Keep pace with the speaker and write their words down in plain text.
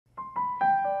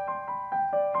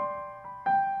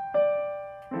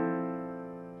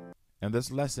In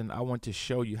this lesson, I want to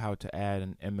show you how to add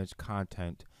an image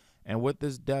content. And what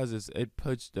this does is it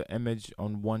puts the image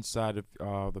on one side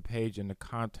of the page and the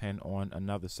content on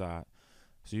another side.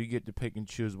 So you get to pick and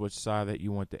choose which side that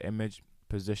you want the image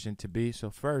position to be.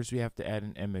 So first we have to add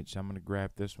an image. I'm going to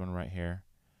grab this one right here,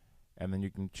 and then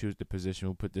you can choose the position.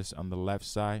 We'll put this on the left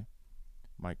side,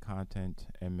 my content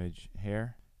image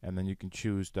here, and then you can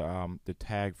choose the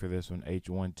tag for this one,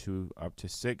 H1 2 up to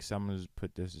 6. I'm going to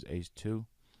put this as H2.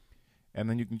 And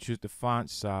then you can choose the font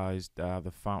size,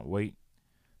 the font weight.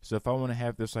 So if I want to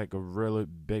have this like a really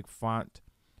big font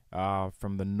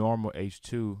from the normal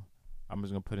H2, I'm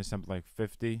just going to put in something like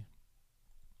 50.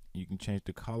 You can change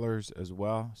the colors as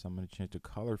well. So I'm going to change the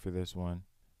color for this one.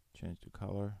 Change the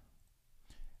color.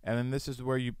 And then this is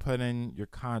where you put in your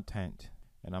content.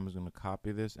 And I'm just going to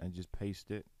copy this and just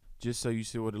paste it, just so you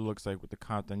see what it looks like with the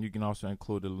content. You can also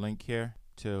include a link here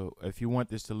to, if you want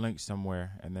this to link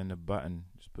somewhere, and then the button,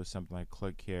 just put something like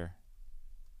click here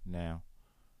now.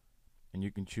 And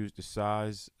you can choose the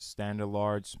size, standard,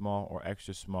 large, small, or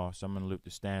extra small. So I'm going to loop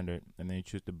the standard, and then you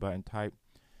choose the button type,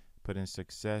 put in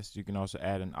success. You can also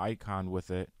add an icon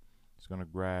with it. It's going to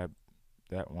grab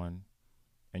that one,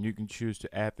 and you can choose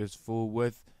to add this full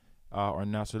width or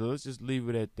not. So let's just leave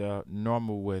it at the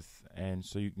normal width, and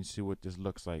so you can see what this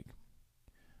looks like.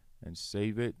 And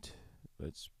save it.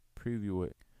 Let's preview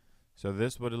it. So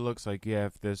this is what it looks like. You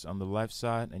have this on the left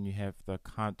side, and you have the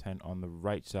content on the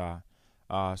right side.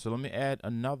 So let me add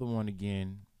another one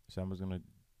again. So I'm just going to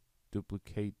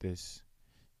duplicate this,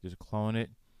 just clone it.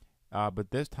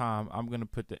 But this time I'm going to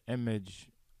put the image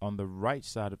on the right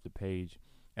side of the page.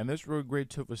 And this is really great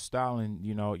too for styling,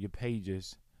 your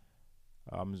pages.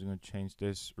 I'm just going to change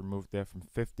this, remove that from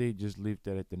 50, just leave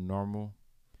that at the normal.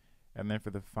 And then for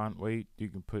the font weight, you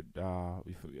can put,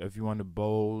 if you want it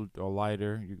bold or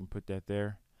lighter, you can put that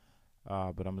there.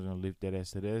 But I'm just going to leave that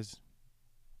as it is.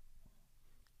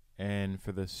 And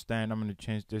for the stand, I'm going to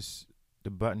change the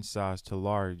button size to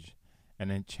large, and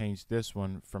then change this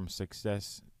one from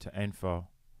success to info.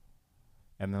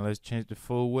 And then let's change the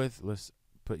full width. Let's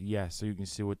put yes, so you can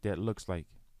see what that looks like.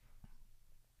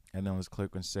 And then let's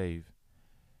click on save.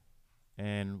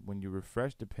 And when you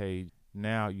refresh the page,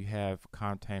 now you have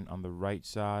content on the right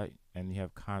side and you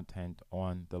have content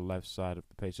on the left side of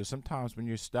the page. So sometimes when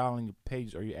you're styling your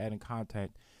page or you're adding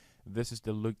content, this is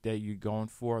the look that you're going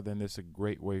for, then this is a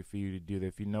great way for you to do that.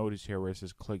 If you notice here where it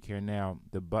says click here now,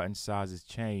 the button size is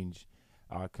changed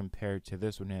compared to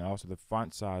this one, and also the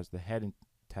font size, the heading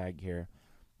tag here,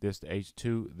 this the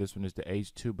H2, this one is the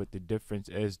H2, but the difference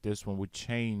is this one would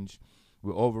change.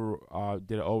 We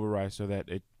did an override so that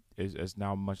it is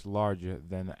now much larger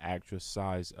than the actual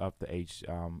size of the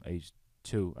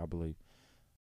H2, I believe.